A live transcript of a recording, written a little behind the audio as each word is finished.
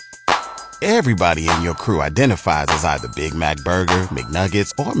Everybody in your crew identifies as either Big Mac Burger,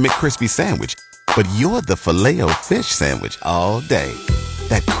 McNuggets, or McCrispy Sandwich. But you're the Filet-O-Fish Sandwich all day.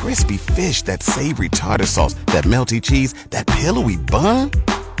 That crispy fish, that savory tartar sauce, that melty cheese, that pillowy bun.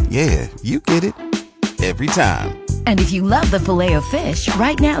 Yeah, you get it. Every time. And if you love the Filet-O-Fish,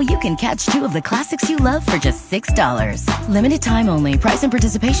 right now you can catch two of the classics you love for just $6. Limited time only. Price and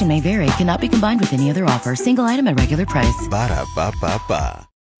participation may vary. Cannot be combined with any other offer. Single item at regular price. Ba-da-ba-ba-ba.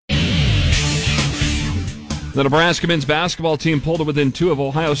 The Nebraska men's basketball team pulled it within 2 of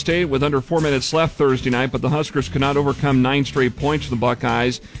Ohio State with under 4 minutes left Thursday night, but the Huskers could not overcome 9 straight points for the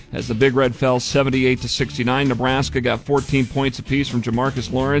Buckeyes as the Big Red fell 78-69. Nebraska got 14 points apiece from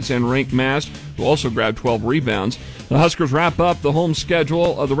Jamarcus Lawrence and Rank Mast, who also grabbed 12 rebounds. The Huskers wrap up the home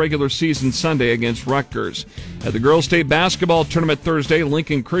schedule of the regular season Sunday against Rutgers. At the girls' state basketball tournament Thursday,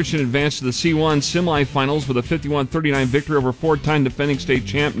 Lincoln Christian advanced to the C1 semifinals with a 51-39 victory over 4-time defending state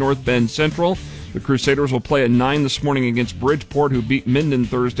champ North Bend Central. The Crusaders will play at 9 this morning against Bridgeport, who beat Minden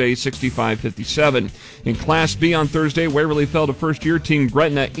Thursday 65-57. In Class B on Thursday, Waverly fell to first-year team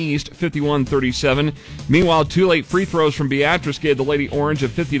Gretna East 51-37. Meanwhile, 2 late free throws from Beatrice gave the Lady Orange a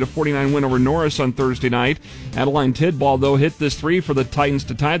 50-49 win over Norris on Thursday night. Adeline Tidball, though, hit this 3 for the Titans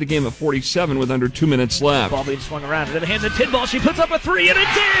to tie the game at 47 with under 2 minutes left. Ball being swung around into the hands of Tidball. She puts up a 3, and it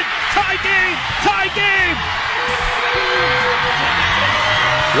did! Tie game! Tie game!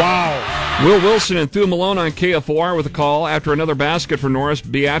 Wow. Will Wilson and Thu Malone on KFOR with a call after another basket for Norris.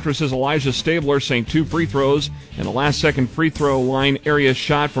 Beatrice's Elijah Stabler sank 2 free throws, and a last-second free throw line area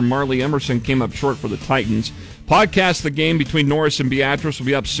shot from Marley Emerson came up short for the Titans. Podcast the game between Norris and Beatrice will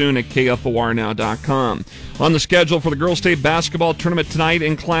be up soon at KFORnow.com. On the schedule for the girls' state basketball tournament tonight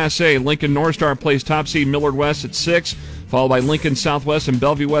in Class A, Lincoln North Star plays top seed Millard West at 6, followed by Lincoln Southwest and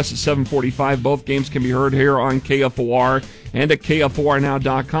Bellevue West at 7:45. Both games can be heard here on KFOR and at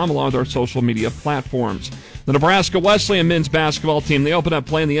KFORnow.com along with our social media platforms. The Nebraska Wesleyan men's basketball team, they open up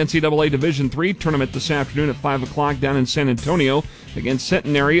playing the NCAA Division III tournament this afternoon at 5 o'clock down in San Antonio against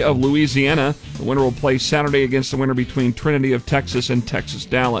Centenary of Louisiana. The winner will play Saturday against the winner between Trinity of Texas and Texas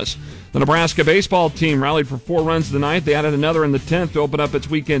Dallas. The Nebraska baseball team rallied for 4 runs of the night. They added another in the 10th to open up its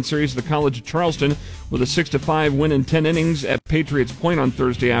weekend series at the College of Charleston with a 6-5 win in 10 innings at Patriots Point on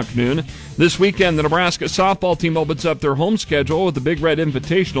Thursday afternoon. This weekend, the Nebraska softball team opens up their home schedule with the Big Red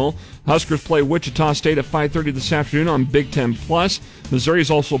Invitational. Huskers play Wichita State at 5:30 this afternoon on Big Ten Plus. Missouri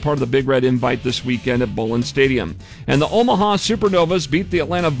is also part of the Big Red Invite this weekend at Bowlin Stadium. And the Omaha Supernovas beat the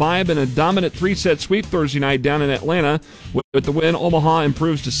Atlanta Vibe in a dominant 3-set sweep Thursday night down in Atlanta. With the win, Omaha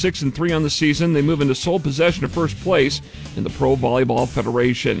improves to 6-3 on the season. They move into sole possession of first place in the Pro Volleyball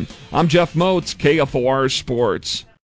Federation. I'm Jeff Moats, KFOR Sports.